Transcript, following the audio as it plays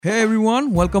Hey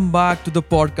everyone, welcome back to the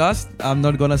podcast. I'm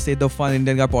not gonna say the Fun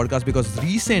Indian Guy podcast because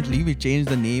recently we changed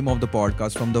the name of the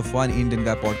podcast from the Fun Indian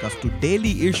Guy podcast to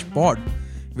Daily Ish Pod,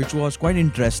 which was quite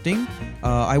interesting.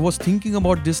 I was thinking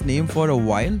about this name for a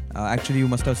while. Actually, you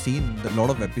must have seen a lot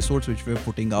of episodes which we're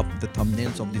putting up. The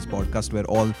thumbnails of this podcast were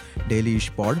all Daily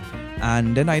Ish Pod,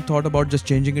 and then I thought about just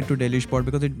changing it to Daily Ish Pod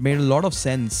because it made a lot of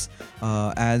sense.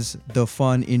 As the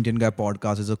Fun Indian Guy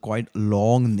podcast is a quite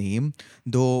long name,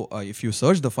 though if you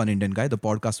search the Fun Indian Guy, the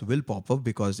podcast will pop up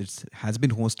because it has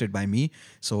been hosted by me,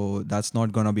 so that's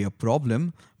not gonna be a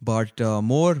problem. But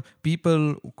more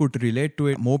people could relate to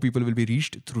it. More people will be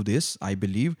reached through this, I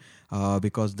believe,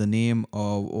 because the name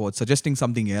was suggesting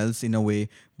something else in a way.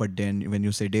 But then when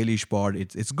you say Daily Pod,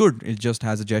 it's good. It just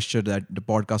has a gesture that the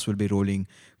podcast will be rolling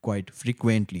quite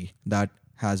frequently. That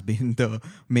has been the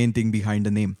main thing behind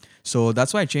the name. So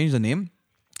that's why I changed the name.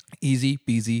 Easy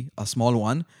peasy, a small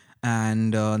one.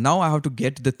 And now I have to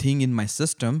get the thing in my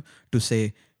system to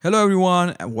say, hello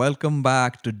everyone, and welcome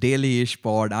back to Daily Ish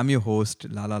Pod. I'm your host,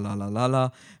 la la la la la la.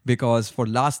 Because for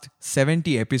last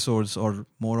 70 episodes or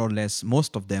more or less,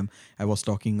 most of them, I was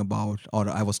talking about, or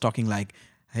I was talking like,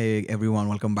 hey everyone,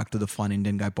 welcome back to the Fun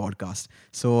Indian Guy podcast.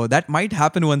 So that might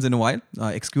happen once in a while.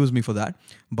 Excuse me for that.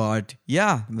 But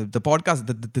yeah, the podcast,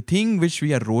 the thing which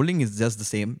we are rolling is just the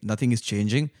same. Nothing is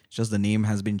changing. Just the name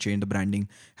has been changed. The branding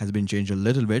has been changed a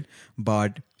little bit.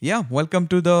 But yeah, welcome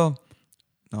to the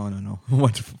no.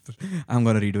 What? I'm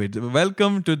gonna redo it.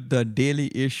 Welcome to the Daily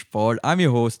Ish Pod. I'm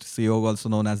your host, CEO, also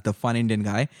known as the Fun Indian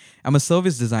Guy. I'm a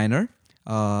service designer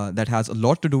that has a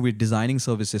lot to do with designing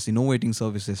services, innovating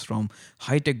services, from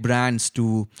high tech brands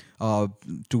to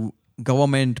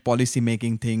government policy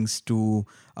making things to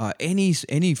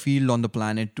any field on the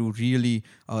planet, to really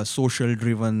social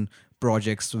driven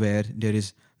projects where there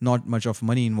is not much of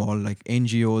money involved, like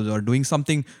NGOs or doing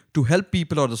something to help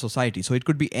people or the society. So it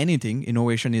could be anything.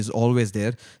 Innovation is always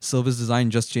there. Service design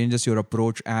just changes your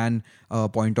approach and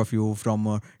point of view from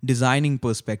a designing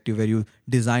perspective, where you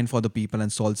design for the people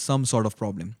and solve some sort of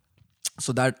problem.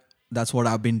 So that's what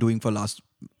I've been doing for last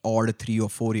odd 3 or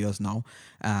 4 years now,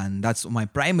 and that's my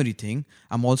primary thing.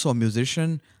 I'm also a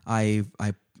musician.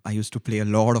 I used to play a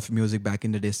lot of music back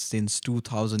in the day. Since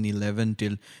 2011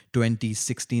 till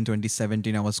 2016,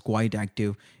 2017, I was quite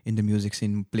active in the music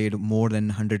scene. Played more than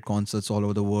 100 concerts all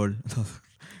over the world.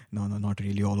 No, not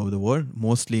really all over the world.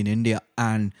 Mostly in India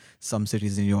and some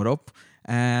cities in Europe.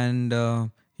 And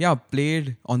yeah,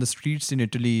 played on the streets in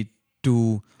Italy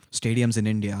to stadiums in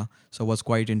India. So it was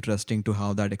quite interesting to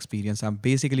have that experience. I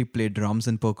basically played drums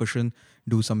and percussion,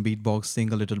 do some beatbox,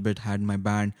 sing a little bit, had my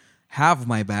band, have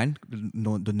my band.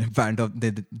 No, the band of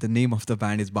the name of the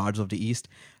band is Bards of the East.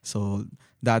 So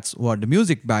that's what the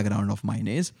music background of mine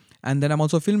is. And then I'm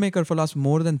also a filmmaker. For last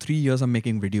more than 3 years, I'm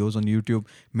making videos on YouTube.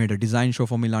 Made a design show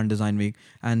for Milan Design Week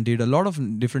and did a lot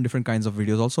of different kinds of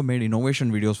videos. Also made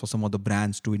innovation videos for some of the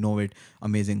brands to innovate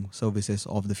amazing services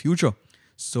of the future.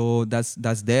 So that's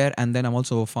there. And then I'm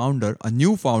also a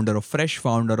new founder, a fresh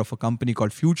founder of a company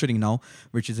called Futuring Now,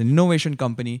 which is an innovation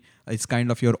company. It's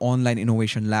kind of your online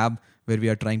innovation lab where we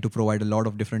are trying to provide a lot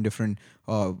of different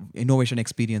innovation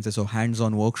experiences or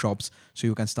hands-on workshops, so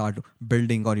you can start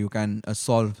building or you can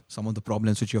solve some of the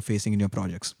problems which you're facing in your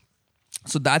projects.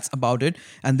 So that's about it.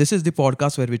 And this is the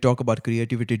podcast where we talk about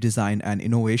creativity, design, and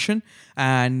innovation.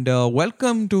 And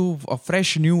welcome to a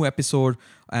fresh new episode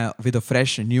with a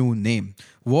fresh new name.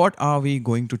 What are we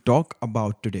going to talk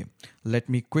about today? Let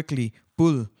me quickly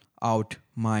pull out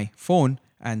my phone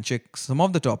and check some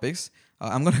of the topics.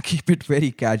 I'm going to keep it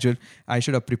very casual. I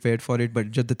should have prepared for it,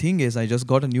 but just the thing is, I just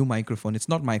got a new microphone. It's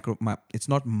not my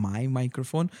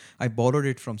microphone. I borrowed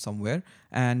it from somewhere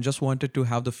and just wanted to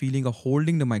have the feeling of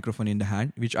holding the microphone in the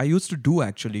hand, which I used to do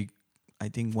actually, I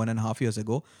think 1.5 years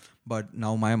ago. But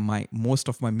now my most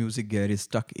of my music gear is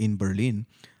stuck in Berlin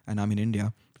and I'm in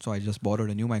India. So I just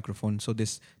borrowed a new microphone. So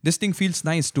this thing feels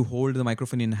nice to hold the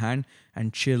microphone in hand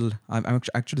and chill. I'm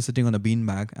actually sitting on a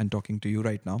beanbag and talking to you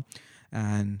right now.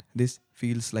 And this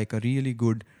feels like a really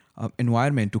good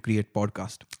environment to create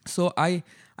podcast. So I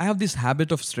have this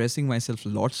habit of stressing myself a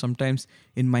lot sometimes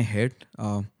in my head.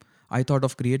 I thought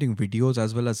of creating videos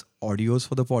as well as audios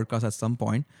for the podcast at some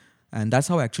point, and that's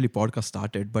how actually podcast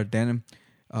started. But then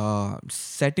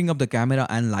setting up the camera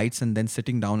and lights and then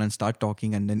sitting down and start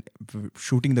talking and then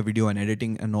shooting the video and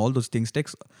editing and all those things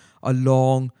takes a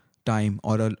long time,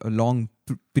 or a long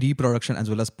pre-production as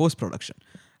well as post-production.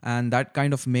 And that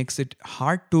kind of makes it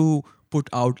hard to put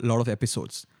out a lot of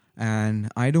episodes. And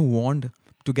I don't want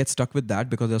to get stuck with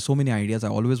that because there are so many ideas I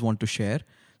always want to share.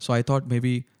 So I thought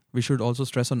maybe we should also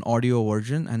stress on audio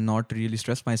version and not really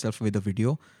stress myself with the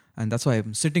video. And that's why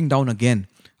I'm sitting down again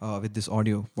with this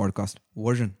audio podcast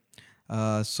version.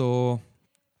 So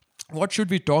what should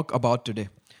we talk about today?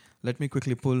 Let me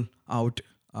quickly pull out.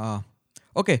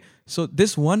 Okay, so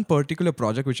this one particular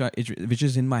project which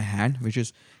is in my hand, which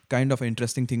is kind of an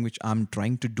interesting thing which I'm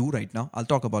trying to do right now. I'll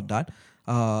talk about that.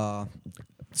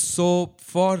 So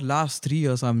for last 3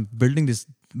 years, I'm building this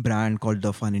brand called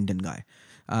The Fun Indian Guy,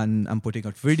 and I'm putting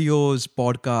out videos,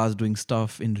 podcasts, doing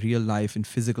stuff in real life, in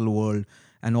physical world,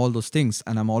 and all those things.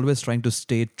 And I'm always trying to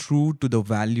stay true to the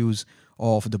values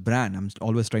of the brand. I'm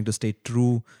always trying to stay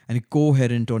true and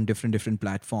coherent on different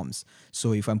platforms.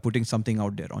 So if I'm putting something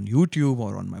out there on YouTube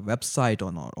or on my website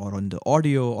or on the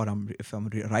audio, or if I'm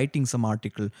writing some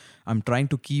article, I'm trying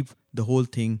to keep the whole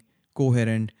thing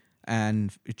coherent,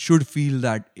 and it should feel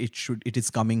that it is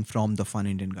coming from the Fun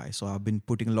Indian Guy. So I've been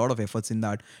putting a lot of efforts in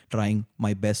that, trying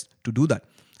my best to do that.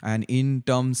 And in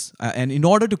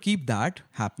order to keep that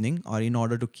happening, or in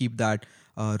order to keep that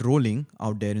rolling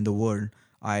out there in the world,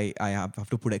 I have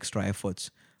to put extra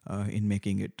efforts in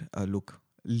making it look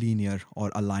linear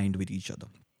or aligned with each other.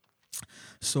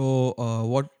 So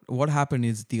what happened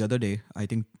is, the other day, I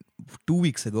think 2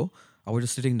 weeks ago, I was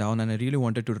just sitting down and I really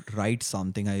wanted to write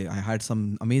something. I had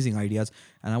some amazing ideas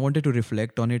and I wanted to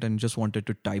reflect on it and just wanted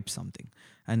to type something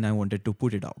and I wanted to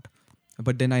put it out.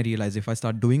 But then I realized if I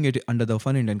start doing it under the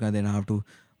Fun Indian Guy, then I have to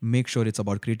make sure it's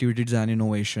about creativity, design,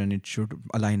 innovation. It should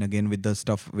align again with the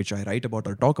stuff which I write about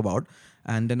or talk about.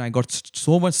 And then I got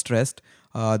so much stressed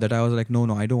that I was like,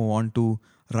 no, I don't want to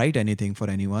write anything for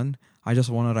anyone. I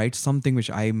just want to write something which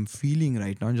I'm feeling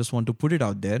right now and just want to put it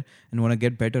out there and want to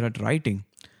get better at writing.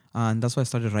 And that's why I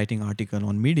started writing article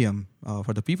on Medium.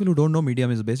 For the people who don't know,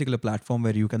 Medium is basically a platform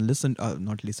where you can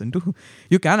not listen to,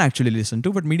 you can actually listen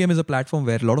to, but Medium is a platform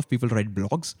where a lot of people write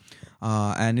blogs.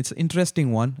 And it's an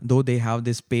interesting one, though they have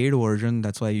this paid version.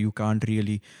 That's why you can't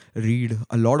really read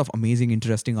a lot of amazing,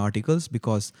 interesting articles,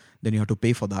 because then you have to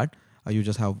pay for that. You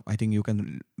just have, I think you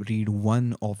can read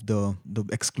one of the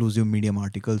exclusive Medium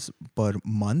articles per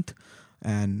month,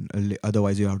 and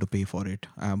otherwise you have to pay for it.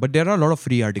 But there are a lot of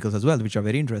free articles as well, which are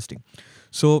very interesting.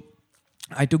 So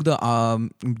I took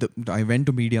I went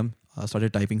to Medium,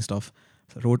 started typing stuff,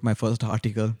 wrote my first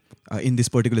article in this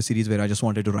particular series where I just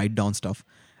wanted to write down stuff.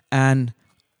 And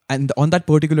on that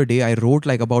particular day, I wrote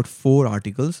like about 4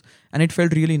 articles, and it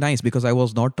felt really nice because I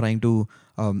was not trying to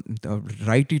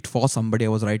write it for somebody. I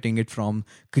was writing it from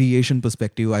creation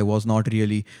perspective. I was not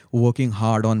really working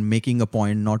hard on making a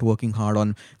point, not working hard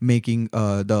on making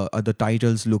the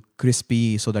titles look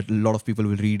crispy so that a lot of people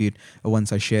will read it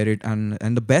once I share it. And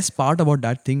the best part about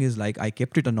that thing is, like, I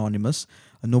kept it anonymous.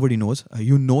 Nobody knows.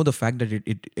 You know the fact that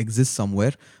it exists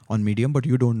somewhere on Medium, but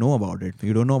you don't know about it.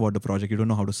 You don't know about the project. You don't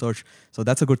know how to search. So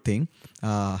that's a good thing.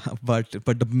 But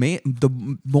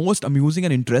the most amusing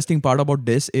and interesting part about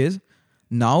this is,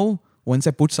 now once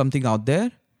I put something out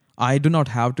there, I do not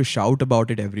have to shout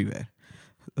about it everywhere.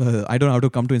 I don't have to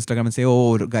come to Instagram and say,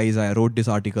 "Oh, guys, I wrote this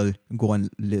article. Go and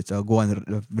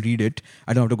read it."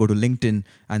 I don't have to go to LinkedIn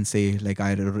and say, like,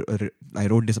 I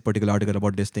wrote this particular article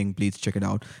about this thing. Please check it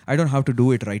out. I don't have to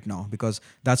do it right now because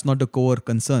that's not the core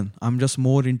concern. I'm just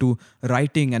more into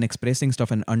writing and expressing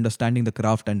stuff and understanding the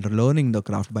craft and learning the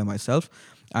craft by myself,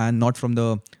 and not from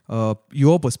the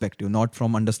your perspective, not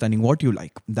from understanding what you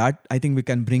like. That I think we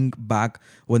can bring back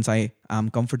once I am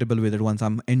comfortable with it, once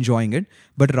I'm enjoying it.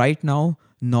 But right now,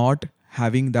 not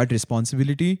having that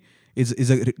responsibility is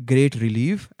a great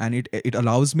relief, and it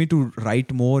allows me to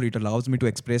write more, it allows me to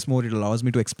express more, it allows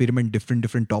me to experiment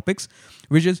different topics,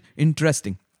 which is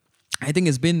interesting. I think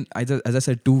it's been, as I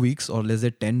said, 2 weeks or let's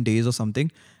say 10 days or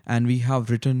something, and I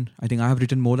have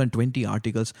written more than 20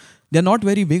 articles. They're not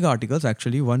very big articles,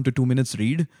 actually, 1 to 2 minutes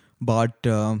read, but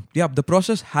the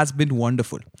process has been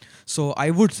wonderful. So I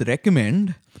would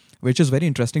recommend, which is very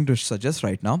interesting to suggest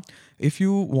right now, if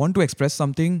you want to express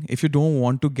something, if you don't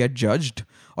want to get judged,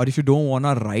 or if you don't want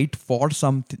to write for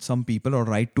some people, or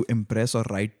write to impress, or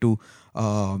write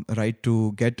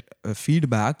to get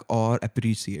feedback or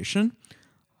appreciation,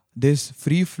 this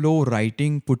free flow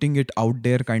writing, putting it out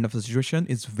there kind of a situation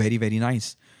is very, very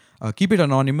nice. Keep it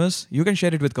anonymous. You can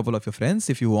share it with a couple of your friends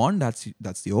if you want.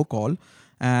 That's your call.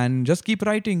 And just keep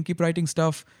writing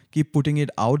stuff, keep putting it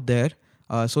out there,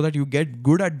 so that you get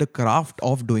good at the craft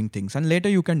of doing things. And later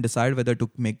you can decide whether to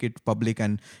make it public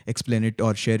and explain it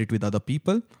or share it with other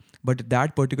people. But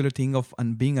that particular thing of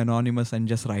being anonymous and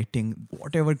just writing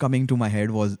whatever coming to my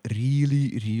head was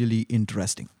really, really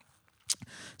interesting.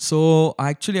 So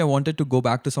actually, I wanted to go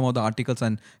back to some of the articles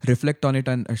and reflect on it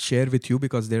and share with you,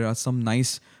 because there are some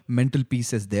nice mental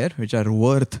pieces there which are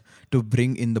worth to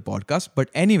bring in the podcast. But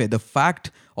anyway, the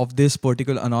fact of this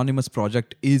particular anonymous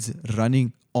project is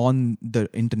running on the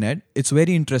internet, it's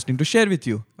very interesting to share with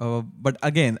you. But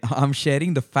again, I'm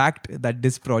sharing the fact that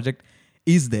this project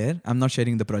is there. I'm not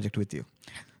sharing the project with you.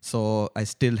 So I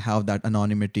still have that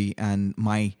anonymity and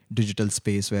my digital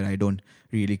space where I don't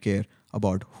really care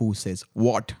about who says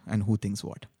what and who thinks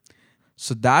what.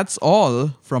 So that's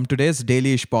all from today's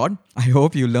Daily-ish pod. I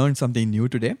hope you learned something new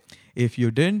today. If you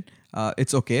didn't,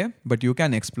 it's okay, but you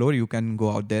can explore, you can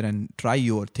go out there and try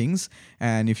your things.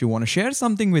 And if you want to share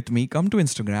something with me, come to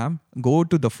Instagram, go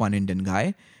to The Fun Indian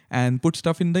Guy and put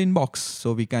stuff in the inbox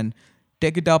so we can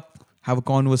take it up, have a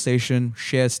conversation,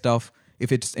 share stuff.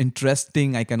 If it's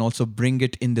interesting, I can also bring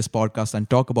it in this podcast and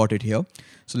talk about it here.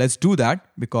 So let's do that,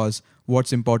 because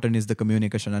what's important is the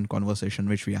communication and conversation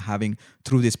which we are having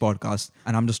through this podcast.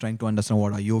 And I'm just trying to understand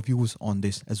what are your views on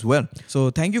this as well.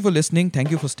 So thank you for listening. Thank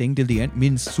you for staying till the end.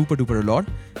 Means super duper a lot.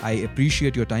 I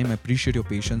appreciate your time. I appreciate your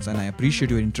patience, and I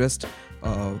appreciate your interest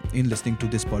in listening to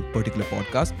this particular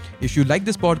podcast. If you like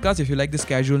this podcast, if you like this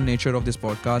casual nature of this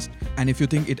podcast, and if you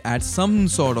think it adds some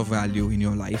sort of value in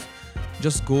your life,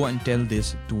 just go and tell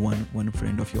this to one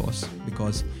friend of yours.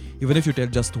 Because even if you tell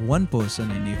just one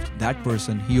person, and if that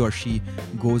person, he or she,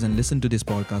 goes and listen to this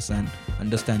podcast and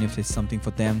understand if it's something for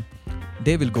them,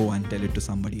 they will go and tell it to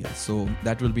somebody else. So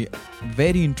that will be a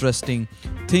very interesting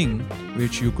thing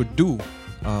which you could do.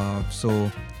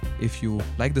 So if you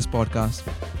like this podcast,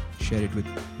 share it with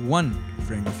one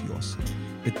friend of yours.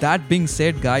 With that being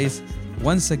said, guys,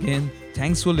 once again,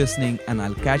 thanks for listening, and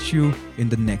I'll catch you in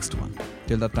the next one.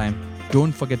 Till that time,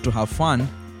 don't forget to have fun,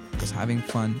 because having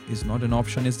fun is not an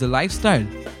option, it's the lifestyle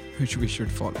which we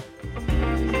should follow.